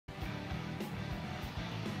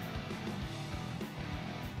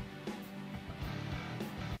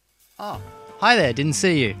Oh, hi there, didn't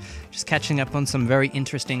see you. Just catching up on some very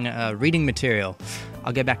interesting reading material.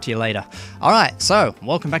 I'll get back to you later. Alright, so,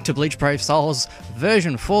 welcome back to Bleach Brave Souls.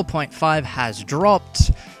 Version 4.5 has dropped.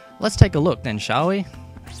 Let's take a look then, shall we?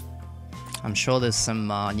 I'm sure there's some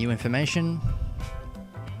new information.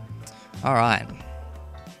 Alright.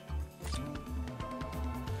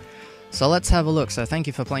 So let's have a look. So thank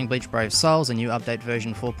you for playing Bleach Brave Souls. A new update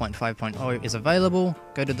version 4.5.0 is available.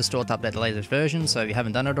 Go to the store to update the latest version. So if you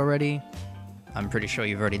haven't done it already, I'm pretty sure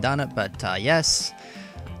you've already done it, but yes.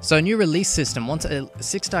 So new release system. Once a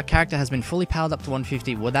 6-star character has been fully powered up to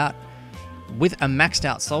 150 with a maxed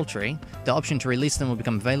out soul tree, the option to release them will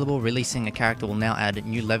become available. Releasing a character will now add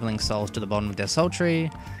new leveling souls to the bottom of their soul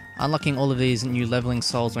tree. Unlocking all of these new leveling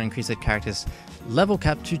souls will increase the character's level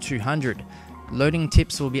cap to 200. Loading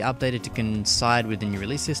tips will be updated to coincide with the new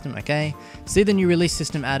release system. Okay. See the new release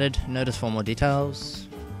system added. Notice for more details.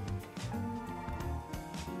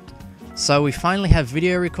 So we finally have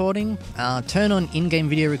video recording. Turn on in-game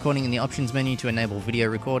video recording in the options menu to enable video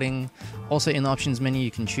recording. Also in the options menu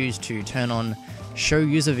you can choose to turn on show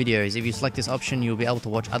user videos. If you select this option you'll be able to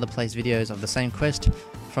watch other players' videos of the same quest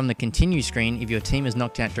from the continue screen if your team is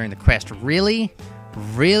knocked out during the quest. Really?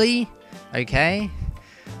 Really? Okay.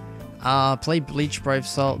 Play Bleach Brave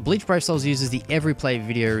Souls. Bleach Brave Souls uses the EveryPlay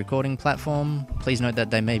video recording platform. Please note that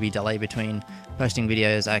there may be delay between posting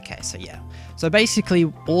videos. Okay, so yeah. So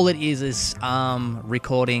basically, all it is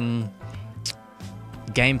recording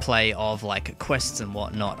gameplay of like quests and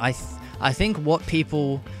whatnot. I think what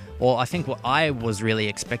I was really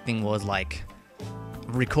expecting was like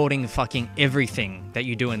recording fucking everything that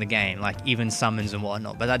you do in the game, like even summons and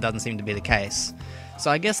whatnot. But that doesn't seem to be the case. So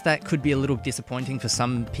I guess that could be a little disappointing for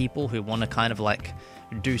some people who want to kind of like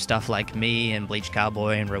do stuff like me and Bleach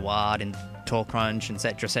Cowboy and Reward and Talk Crunch,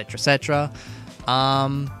 etc, etc, etc.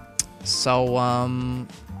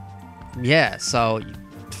 Yeah, so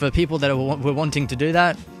for people that were wanting to do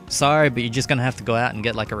that, sorry, but you're just gonna have to go out and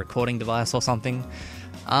get like a recording device or something.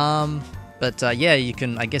 Yeah, you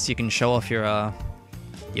can. I guess you can show off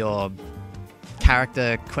your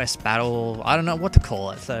character quest battle. I don't know what to call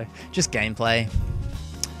it. So just gameplay.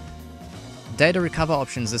 Data recover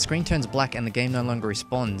options. The screen turns black and the game no longer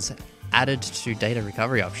responds. Added to data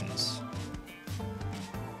recovery options.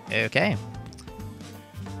 Okay.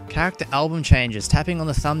 Character album changes. Tapping on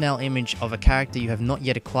the thumbnail image of a character you have not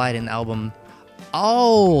yet acquired in the album.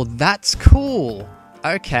 Oh, that's cool.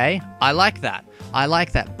 Okay, I like that. I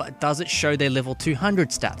like that. But does it show their level 200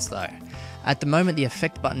 stats though? At the moment, the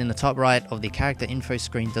effect button in the top right of the character info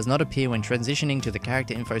screen does not appear when transitioning to the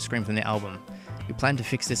character info screen from the album. We plan to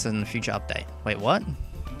fix this in a future update. Wait, what?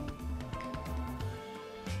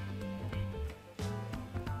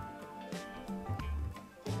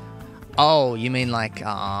 Oh, you mean like,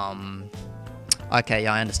 okay,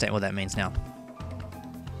 yeah, I understand what that means now.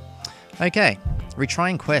 Okay,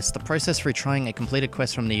 retrying quests. The process for retrying a completed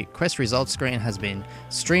quest from the quest results screen has been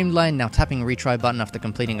streamlined. Now tapping a retry button after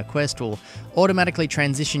completing a quest will automatically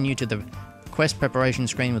transition you to the quest preparation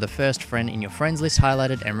screen with the first friend in your friends list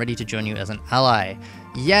highlighted and ready to join you as an ally.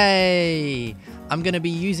 Yay! I'm gonna be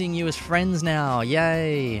using you as friends now.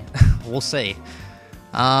 Yay! We'll see.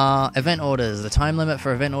 Event orders. The time limit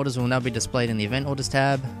for event orders will now be displayed in the event orders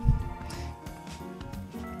tab.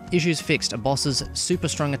 Issues fixed. A boss's super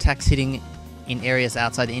strong attacks hitting in areas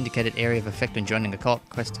outside the indicated area of effect when joining a co-op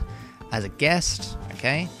quest as a guest.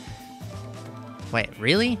 Okay. Wait,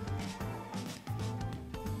 really?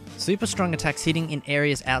 Super strong attacks hitting in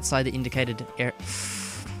areas outside the indicated area.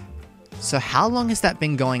 So how long has that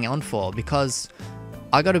been going on for? Because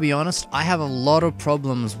I gotta be honest, I have a lot of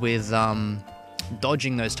problems with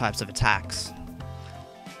dodging those types of attacks.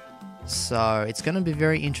 So it's gonna be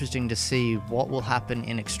very interesting to see what will happen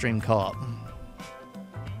in extreme co-op.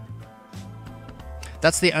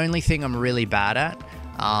 That's the only thing I'm really bad at.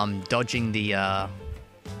 Dodging the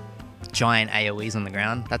giant AoEs on the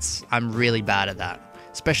ground. I'm really bad at that.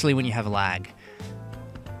 Especially when you have lag.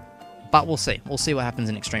 But we'll see. We'll see what happens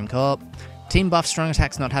in extreme co-op. Team buff strong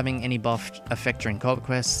attacks not having any buff effect during co-op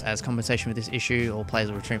quests. As compensation for this issue, all players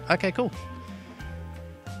will retrieve. Okay, cool.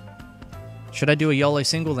 Should I do a YOLO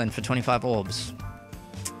single then for 25 orbs?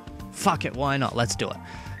 Fuck it, why not? Let's do it.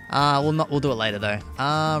 We'll do it later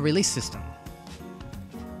though. Release system.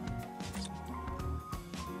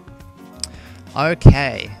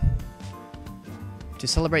 Okay. To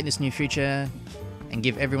celebrate this new feature and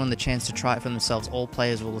give everyone the chance to try it for themselves, all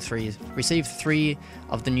players will receive 3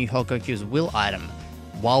 of the new Hokoku's will item.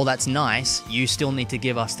 While that's nice, you still need to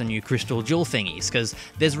give us the new crystal jewel thingies, because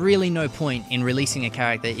there's really no point in releasing a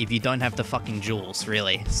character if you don't have the fucking jewels,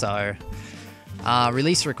 really. So,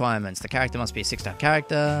 Release requirements. The character must be a 6-star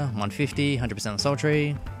character, 150, 100%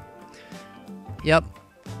 sultry. Yep.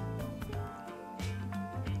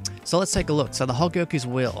 So let's take a look. So the Hogyoku's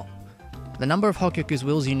Will. The number of Hogyoku's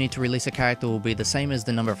Wills you need to release a character will be the same as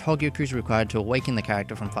the number of Hogyokus required to awaken the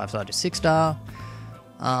character from 5-star to 6-star.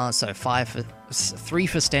 So 3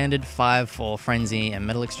 for standard, 5 for frenzy and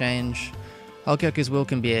metal exchange. Hogyoku's Will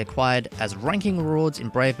can be acquired as ranking rewards in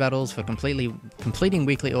brave battles for completing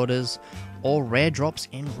weekly orders or rare drops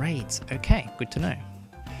in raids. Okay, good to know.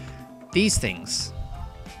 These things.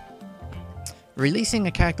 Releasing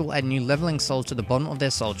a character will add new leveling souls to the bottom of their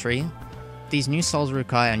soul tree. These new souls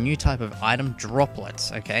require a new type of item,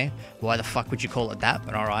 droplets, okay? Why the fuck would you call it that,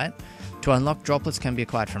 but alright. To unlock droplets can be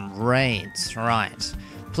acquired from raids, right.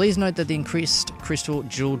 Please note that the increased crystal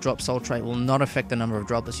jewel drop soul trait will not affect the number of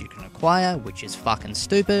droplets you can acquire, which is fucking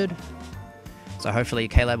stupid. So hopefully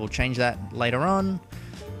K-Lab will change that later on.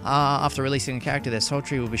 After releasing a character, their soul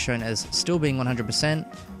tree will be shown as still being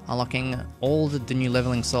 100%. Unlocking all the new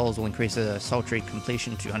leveling souls will increase the soul tree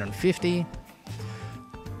completion to 150.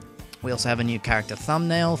 We also have a new character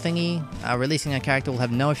thumbnail thingy. Releasing a character will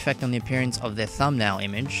have no effect on the appearance of their thumbnail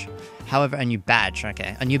image. However, a new badge,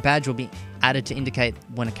 okay. A new badge will be added to indicate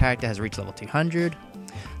when a character has reached level 200.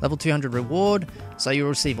 Level 200 reward. So you'll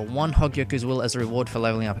receive a 1 Hogyoku's Will as a reward for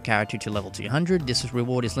leveling up a character to level 200. This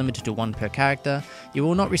reward is limited to 1 per character. You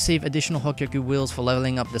will not receive additional Hogyoku Wills for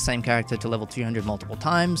leveling up the same character to level 200 multiple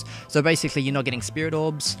times. So basically you're not getting spirit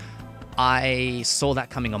orbs. I saw that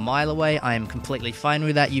coming a mile away. I am completely fine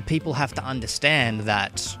with that. You people have to understand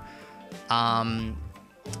that,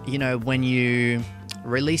 you know, when you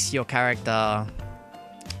release your character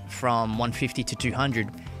from 150 to 200,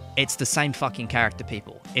 it's the same fucking character,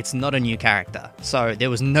 people. It's not a new character. So there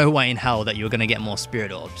was no way in hell that you were going to get more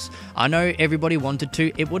spirit orbs. I know everybody wanted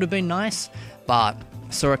to. It would have been nice, but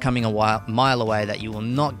saw it coming a mile away that you will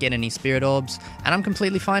not get any spirit orbs, and I'm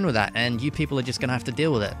completely fine with that, and you people are just going to have to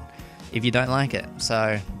deal with it if you don't like it.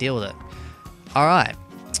 So deal with it. Alright.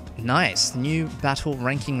 Nice. New battle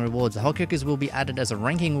ranking rewards. The Hogyokus will be added as a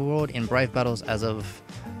ranking reward in brave battles as of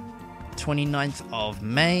 29th of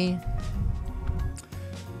May.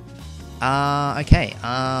 Okay,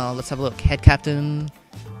 let's have a look. Head Captain,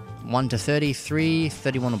 1 to 33,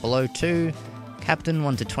 31 or below 2. Captain,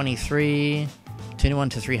 1 to 23, 21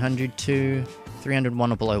 to 300, 2,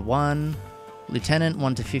 301 or below 1. Lieutenant,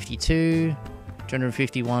 1 to 52,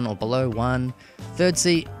 251 or below 1. Third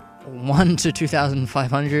seat, 1 to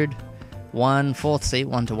 2,500, 1. Fourth seat,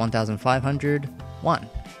 1 to 1,500, 1.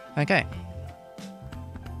 Okay.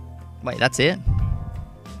 Wait, that's it?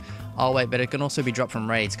 Oh wait, but it can also be dropped from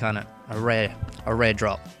raids, can't it? A rare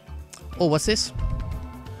drop. Oh, what's this?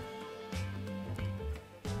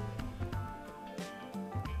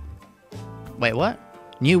 Wait, what?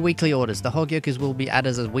 New weekly orders. The Hogyokus will be added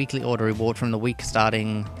as a weekly order reward from the week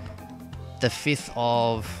starting the 5th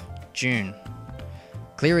of June.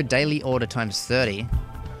 Clear a daily order times 30.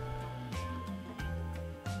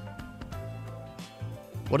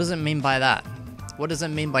 What does it mean by that? What does it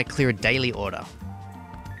mean by clear a daily order?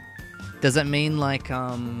 Does it mean like,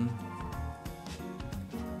 I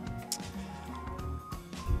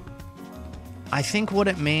think what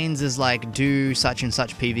it means is like, do such and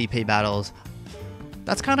such PvP battles.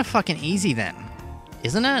 That's kind of fucking easy then,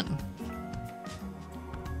 isn't it?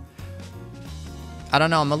 I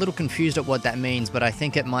don't know, I'm a little confused at what that means, but I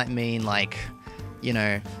think it might mean like, you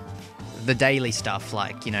know, the daily stuff,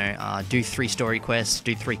 like, you know, do 3 story quests,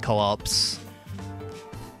 do 3 co-ops.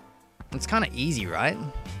 It's kind of easy, right?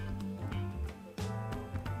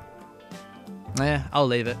 Yeah, I'll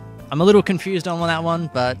leave it. I'm a little confused on that one,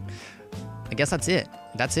 but I guess that's it.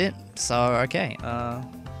 That's it. So, okay.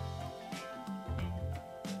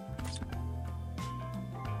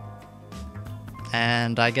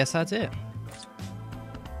 And I guess that's it.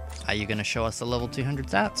 Are you going to show us the level 200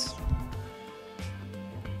 stats?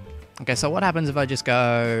 Okay, so what happens if I just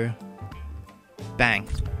go... Bang.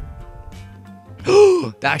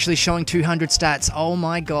 They're actually showing 200 stats. Oh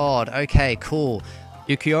my god. Okay, cool.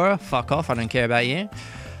 Ukiura, fuck off. I don't care about you.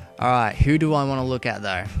 Alright, who do I want to look at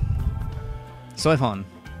though? Soifon.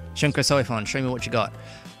 Shunko Soifon, show me what you got.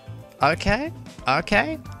 Okay,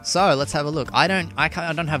 okay. So let's have a look. I don't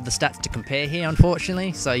have the stats to compare here,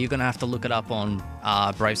 unfortunately. So you're gonna have to look it up on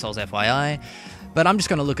Brave Souls FYI. But I'm just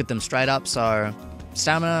gonna look at them straight up. So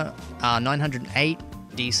stamina 908,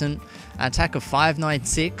 decent. Attack of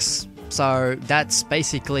 596. So that's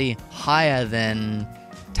basically higher than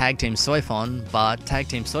Tag Team Soifon, but Tag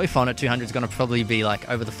Team Soifon at 200 is gonna probably be like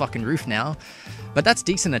over the fucking roof now. But that's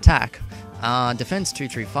decent attack. Defense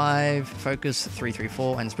 235, focus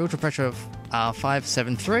 334, and spiritual pressure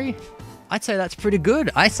 573. I'd say that's pretty good.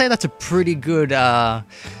 I'd say that's a pretty good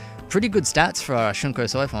stats for Shunko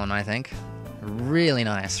Soifon, I think. Really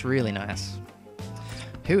nice, really nice.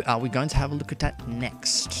 Who are we going to have a look at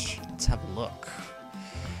next? Let's have a look.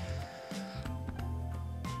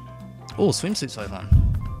 Oh, swimsuit Soifon.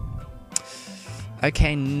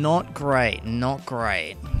 Okay, not great, not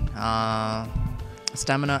great.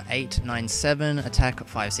 Stamina 897, attack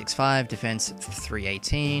 565, defense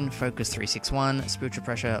 318, focus 361, spiritual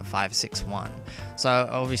pressure 561. So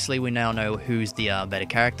obviously we now know who's the better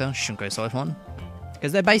character, Shunko Soifon,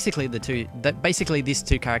 because they're basically the two. Basically, these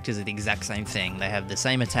two characters are the exact same thing. They have the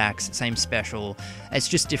same attacks, same special. It's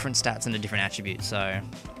just different stats and a different attribute. So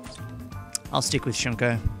I'll stick with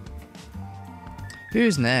Shunko.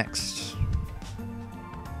 Who's next?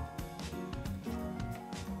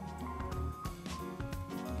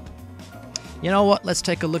 You know what? Let's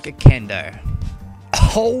take a look at Kendo.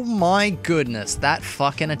 Oh my goodness, that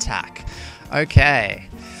fucking attack. Okay.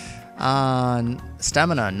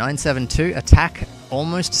 Stamina 972, attack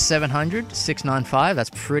almost 700, 695.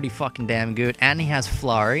 That's pretty fucking damn good. And he has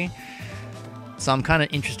Flurry. So I'm kind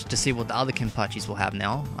of interested to see what the other Kenpachis will have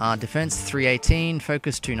now. Defense 318,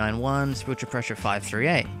 focus 291, spiritual pressure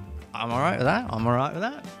 538. I'm alright with that. I'm alright with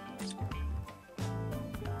that.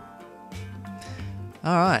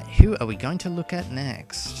 Alright, who are we going to look at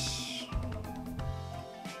next?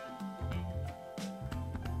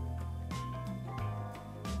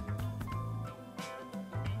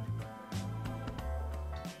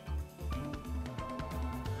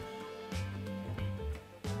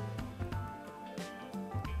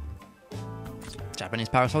 Japanese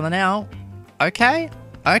Parasol now. Okay,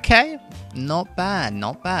 okay. Not bad,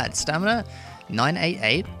 not bad. Stamina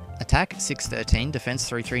 988, attack 613, defense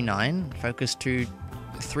 339, focus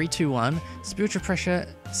 321, spiritual pressure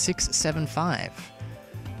 675.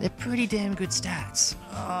 They're pretty damn good stats.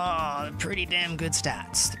 Oh, they're pretty damn good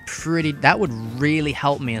stats. That would really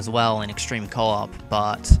help me as well in extreme co-op,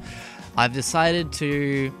 but I've decided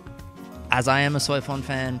to, as I am a Soifon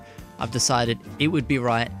fan, I've decided it would be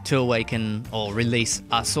right to awaken or release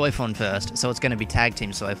a Soifon first, so it's going to be Tag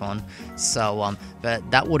Team Soifon. So,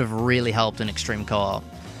 but that would have really helped in extreme co-op.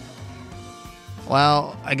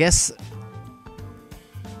 Well, I guess,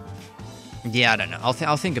 yeah, I don't know.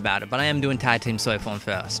 I'll think about it, but I am doing Tag Team Soifon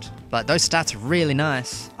first. But those stats are really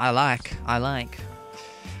nice. I like.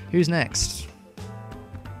 Who's next?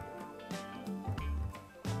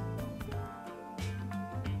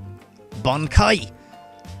 Bonkai.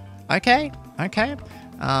 Okay.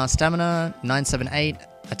 Stamina 978,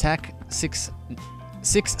 attack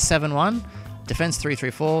 671, defense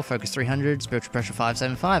 334, focus 300, spiritual pressure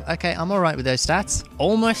 575. Okay, I'm alright with those stats.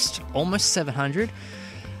 Almost 700.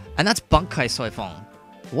 And that's Bonkai Soifon.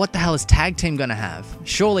 What the hell is Tag Team gonna have?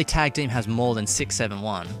 Surely Tag Team has more than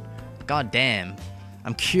 671. God damn.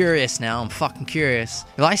 I'm curious now. I'm fucking curious.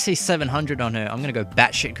 If I see 700 on her, I'm gonna go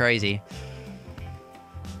batshit crazy.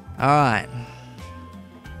 Alright.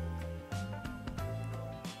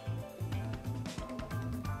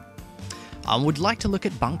 I would like to look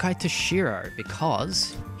at Bunkai Toshiro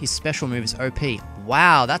because his special move is OP.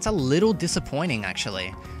 Wow, that's a little disappointing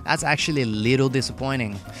actually. That's actually a little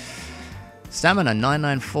disappointing. Stamina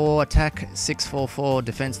 994, attack 644,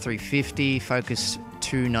 defense 350, focus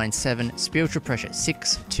 297, spiritual pressure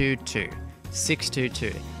 622.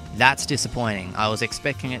 622. That's disappointing. I was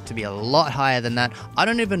expecting it to be a lot higher than that. I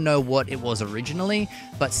don't even know what it was originally,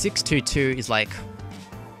 but 622 is like,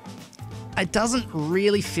 it doesn't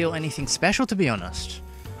really feel anything special, to be honest.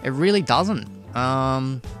 It really doesn't.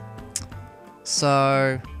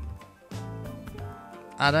 So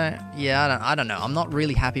I don't know. I'm not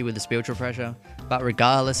really happy with the spiritual pressure, but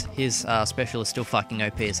regardless, his special is still fucking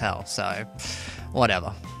OP as hell. So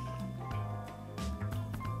whatever.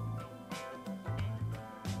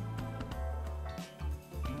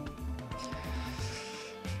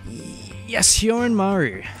 Yes, Hyorin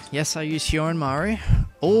Maru. Yes, I use Hyorin Maru.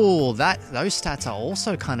 Oh, those stats are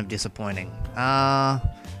also kind of disappointing.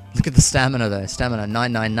 Look at the stamina though. Stamina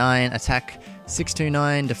 999, attack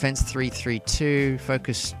 629, defense 332,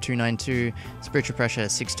 focus 292, spiritual pressure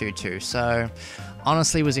 622. So,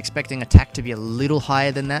 honestly, was expecting attack to be a little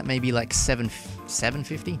higher than that, maybe like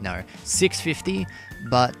 750? No, 650.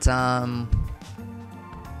 But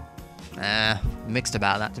mixed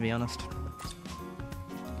about that, to be honest.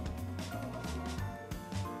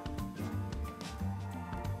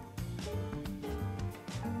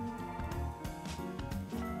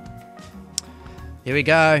 Here we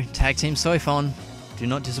go, Tag Team Soifon. Do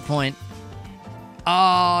not disappoint.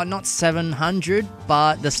 Oh, not 700,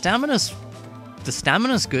 but the stamina's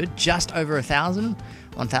good, just over 1,000.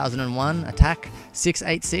 1001, attack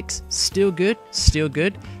 686, still good, still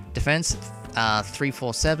good. Defense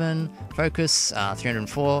 347, focus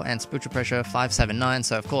 304, and spiritual pressure 579.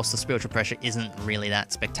 So of course the spiritual pressure isn't really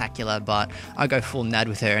that spectacular, but I go full nad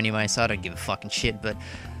with her anyway, so I don't give a fucking shit. But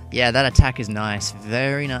yeah, that attack is nice,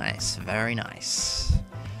 very nice, very nice.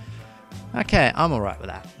 Okay, I'm alright with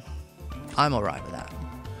that. I'm alright with that.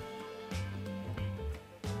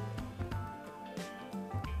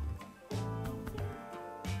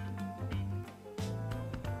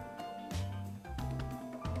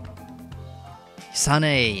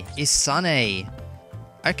 Isane.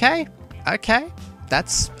 Okay,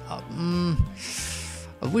 that's...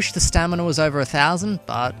 I wish the stamina was over 1,000,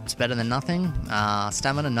 but it's better than nothing.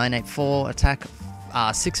 Stamina 984, attack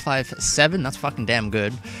 657, that's fucking damn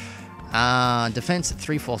good. Defense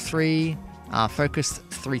 343, focus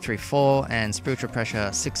 334, and spiritual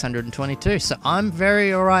pressure 622. So I'm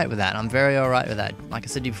very alright with that. Like I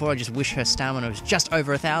said before, I just wish her stamina was just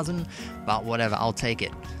over 1,000, but whatever, I'll take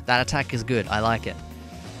it. That attack is good. I like it.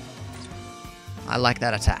 I like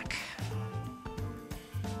that attack.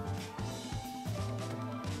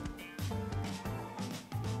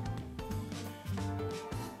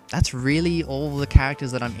 That's really all the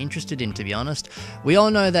characters that I'm interested in, to be honest. We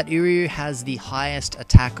all know that Iryu has the highest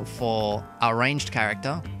attack for a ranged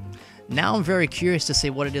character. Now I'm very curious to see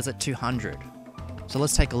what it is at 200. So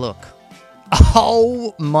let's take a look.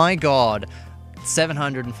 Oh my god.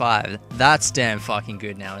 705. That's damn fucking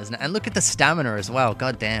good now, isn't it? And look at the stamina as well.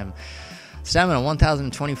 God damn. Stamina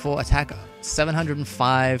 1024, attack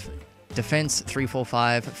 705, defense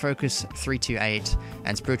 345, focus 328,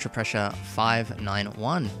 and spiritual pressure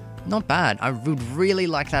 591. Not bad. I would really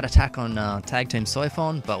like that attack on Tag Team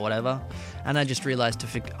Soifon, but whatever. And I just realized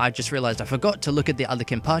I forgot to look at the other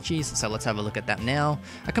Kenpachis, so let's have a look at that now.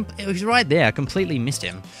 It was right there. I completely missed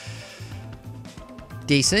him.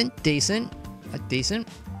 Decent.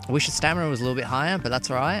 I wish the stamina was a little bit higher, but that's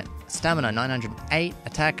alright. Stamina 908,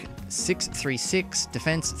 attack 636,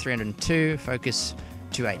 defense 302, focus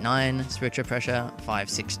 289, spiritual pressure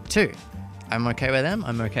 562. I'm okay with them.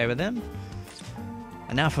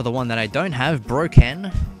 And now for the one that I don't have, Broken,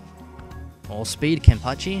 or Speed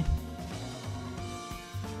Kenpachi.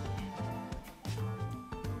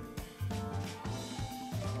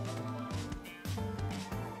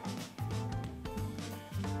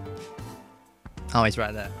 Oh, he's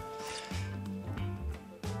right there.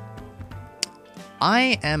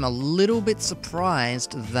 I am a little bit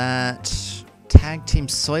surprised that Tag Team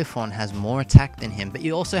Soifon has more attack than him, but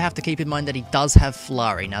you also have to keep in mind that he does have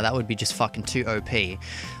Flurry. Now that would be just fucking too OP.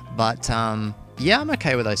 But yeah, I'm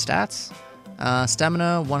okay with those stats.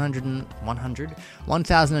 Stamina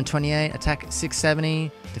 1028, attack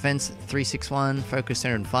 670, defense 361, focus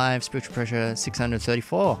 105, spiritual pressure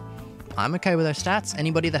 634. I'm okay with those stats.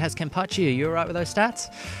 Anybody that has Kenpachi, are you alright with those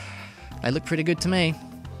stats? They look pretty good to me.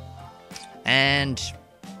 And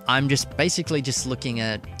I'm just basically just looking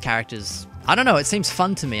at characters. I don't know, it seems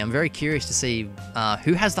fun to me. I'm very curious to see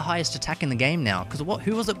who has the highest attack in the game now. Because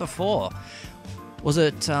who was it before? Was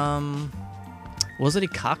it Ikaku,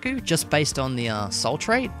 just based on the soul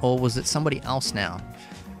trait? Or was it somebody else now?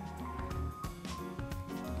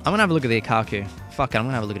 I'm gonna have a look at the Ikaku. Fuck it, I'm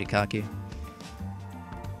gonna have a look at Ikaku.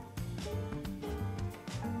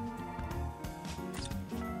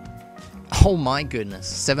 Oh my goodness,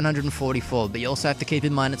 744, but you also have to keep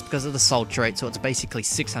in mind it's because of the soul trait, so it's basically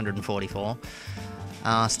 644.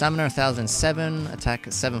 Stamina 1007,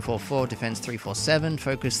 attack 744, defense 347,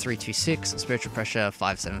 focus 326, spiritual pressure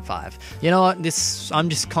 575. You know what, I'm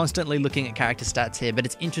just constantly looking at character stats here, but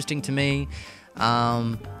it's interesting to me.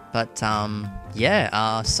 So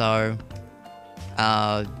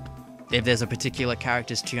if there's a particular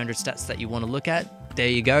character's 200 stats that you want to look at, there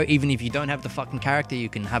you go. Even if you don't have the fucking character, you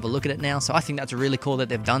can have a look at it now. So I think that's really cool that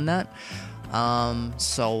they've done that.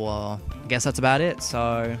 I guess that's about it.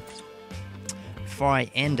 So before I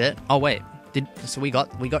end it, oh wait, so we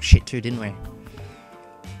got shit too, didn't we?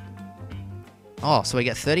 Oh, so we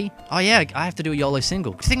get 30? Oh yeah, I have to do a YOLO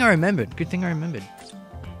single. Good thing I remembered.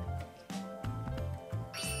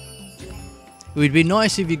 It would be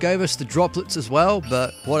nice if you gave us the droplets as well,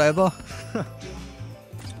 but whatever.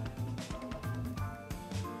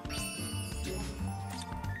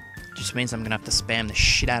 Just means I'm going to have to spam the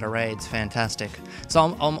shit out of raids. Fantastic. So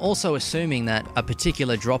I'm also assuming that a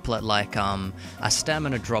particular droplet, like a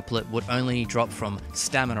stamina droplet, would only drop from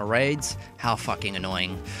stamina raids. How fucking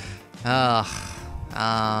annoying. Yeah,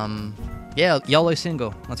 YOLO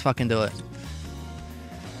single. Let's fucking do it.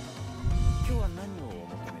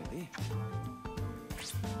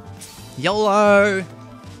 YOLO!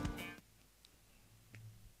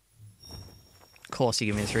 course you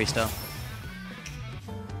give me a 3-star.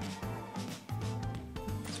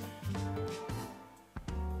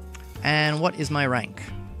 And what is my rank?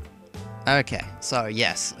 Okay, so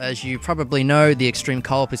yes, as you probably know, the Extreme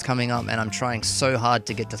Co-op is coming up, and I'm trying so hard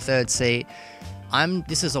to get to 3rd seat.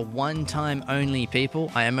 This is a one-time only,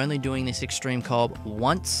 people. I am only doing this Extreme Co-op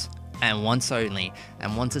once, and once only.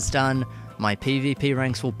 And once it's done, my PvP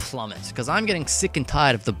ranks will plummet, because I'm getting sick and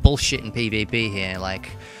tired of the bullshit in PvP here.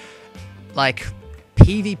 Like,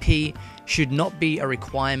 PvP should not be a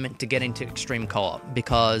requirement to get into Extreme Co-op,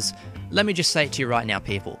 because, let me just say it to you right now,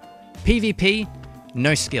 people. PvP,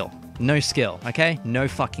 no skill. No skill, okay? No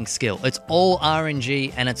fucking skill. It's all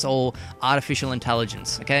RNG and it's all artificial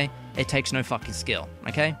intelligence, okay? It takes no fucking skill,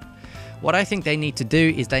 okay? What I think they need to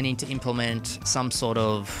do is they need to implement some sort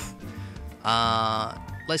of,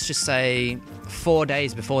 let's just say 4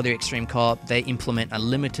 days before the Extreme Co-op, they implement a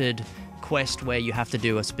limited quest where you have to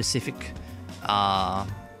do a specific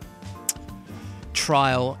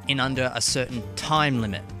trial in under a certain time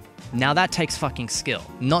limit. Now that takes fucking skill,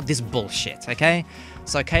 not this bullshit, okay?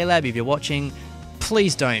 So K-Lab, if you're watching,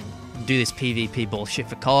 please don't do this PvP bullshit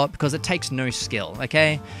for co-op, because it takes no skill,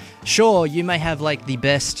 okay? Sure, you may have like the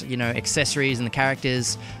best, you know, accessories and the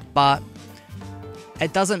characters, but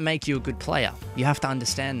it doesn't make you a good player. You have to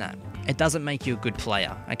understand that. It doesn't make you a good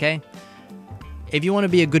player, okay? If you want to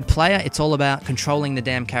be a good player, it's all about controlling the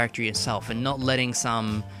damn character yourself and not letting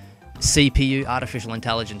some CPU, artificial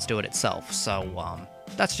intelligence, do it itself. So,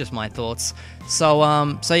 that's just my thoughts. So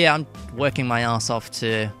yeah, I'm working my ass off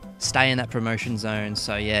to stay in that promotion zone.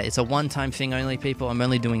 So yeah, it's a one-time thing only, people. I'm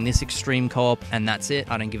only doing this Extreme Co-op, and that's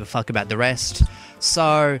it. I don't give a fuck about the rest.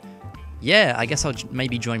 So yeah, I guess I'll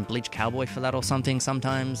maybe join Bleach Cowboy for that or something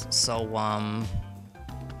sometimes. So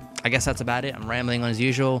I guess that's about it. I'm rambling on as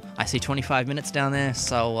usual. I see 25 minutes down there.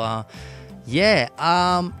 So yeah,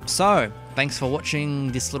 so thanks for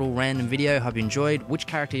watching this little random video. Hope you enjoyed. Which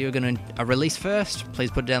character you're going to release first, please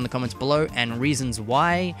put it down in the comments below, and reasons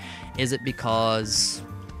why. Is it because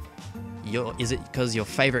your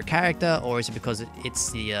favorite character, or is it because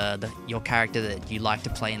it's your character that you like to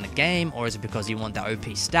play in the game, or is it because you want the OP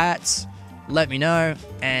stats? Let me know.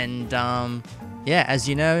 And yeah, as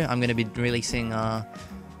you know, I'm going to be releasing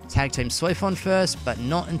Tag Team Suifon first, but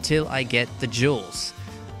not until I get the jewels.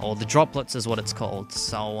 Or the droplets is what it's called.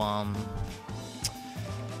 So,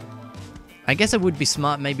 I guess it would be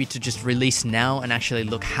smart maybe to just release now and actually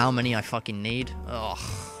look how many I fucking need. Ugh.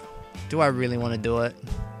 Do I really want to do it?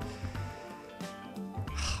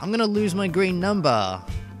 I'm gonna lose my green number.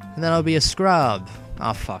 And then I'll be a scrub.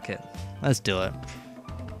 Oh, fuck it. Let's do it.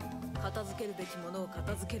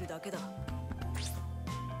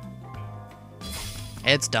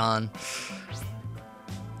 It's done.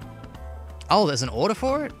 Oh, there's an order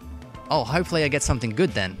for it? Oh, hopefully I get something good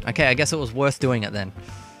then. Okay, I guess it was worth doing it then.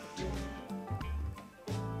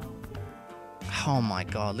 Oh my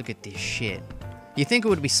god, look at this shit. You think it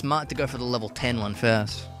would be smart to go for the level 10 one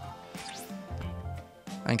first?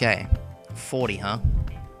 Okay, 40, huh?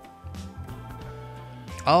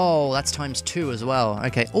 Oh, that's times 2 as well.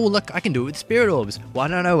 Okay, oh look, I can do it with Spirit Orbs. Why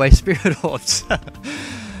don't I waste Spirit Orbs?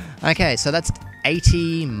 Okay, so that's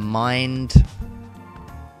 80 mind...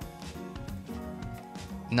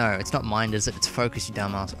 No, it's not mind, is it? It's focus, you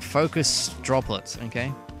dumbass. Focus droplets,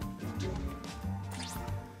 okay?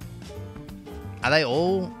 Are they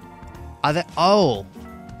all... Are they... Oh!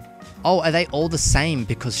 Oh, are they all the same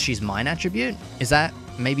because she's mine attribute? Is that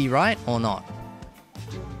maybe right or not?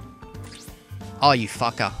 Oh, you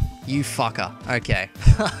fucker. You fucker. Okay.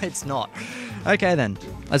 It's not. Okay, then.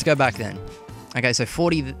 Let's go back then. Okay, so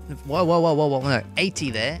 40... Whoa, whoa, whoa, whoa, whoa. No,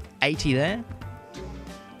 80 there. 80 there.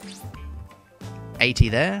 80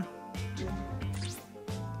 there.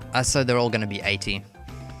 So they're all going to be 80.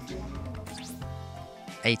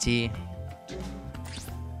 80.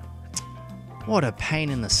 What a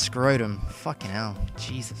pain in the scrotum. Fucking hell.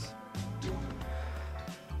 Jesus.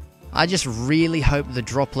 I just really hope the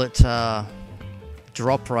droplet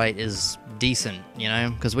drop rate is decent, you know?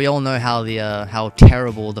 Because we all know how how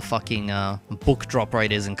terrible the fucking book drop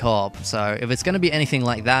rate is in co-op. So if it's going to be anything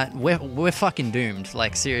like that, we're fucking doomed.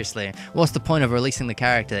 Like, seriously. What's the point of releasing the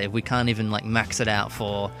character if we can't even, like, max it out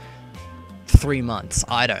for 3 months?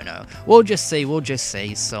 I don't know. We'll just see. We'll just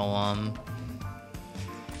see. So,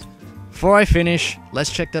 before I finish,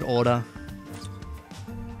 let's check that order.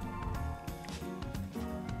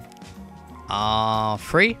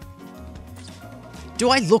 Free? Do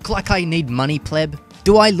I look like I need money, pleb?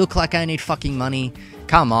 Do I look like I need fucking money?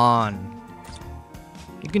 Come on.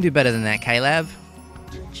 You can do better than that, K-Lab.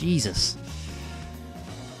 Jesus.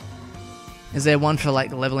 Is there one for,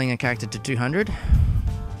 like, leveling a character to 200?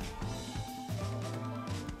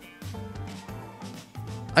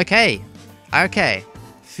 Okay. Okay.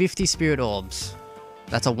 50 spirit orbs.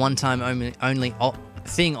 That's a one-time only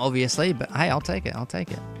thing, obviously, but hey, I'll take it. I'll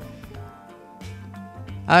take it.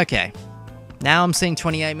 Okay. Now I'm seeing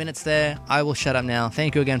 28 minutes there. I will shut up now.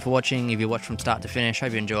 Thank you again for watching. If you watched from start to finish,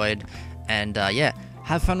 hope you enjoyed. And yeah,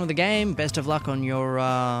 have fun with the game. Best of luck on your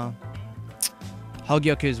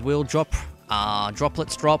Hogyoku's wheel drop,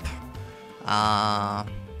 droplets drop.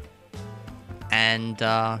 And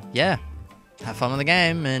yeah, have fun with the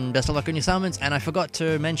game and best of luck on your summons. And I forgot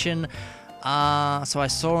to mention, so I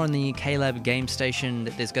saw on the K-Lab game station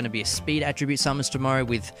that there's going to be a speed attribute summons tomorrow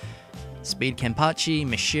with Speed Kenpachi,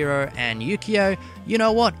 Mishiro, and Yukio. You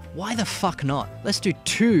know what? Why the fuck not? Let's do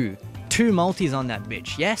two multis on that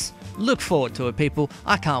bitch, yes? Look forward to it, people.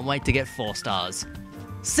 I can't wait to get 4 stars.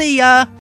 See ya!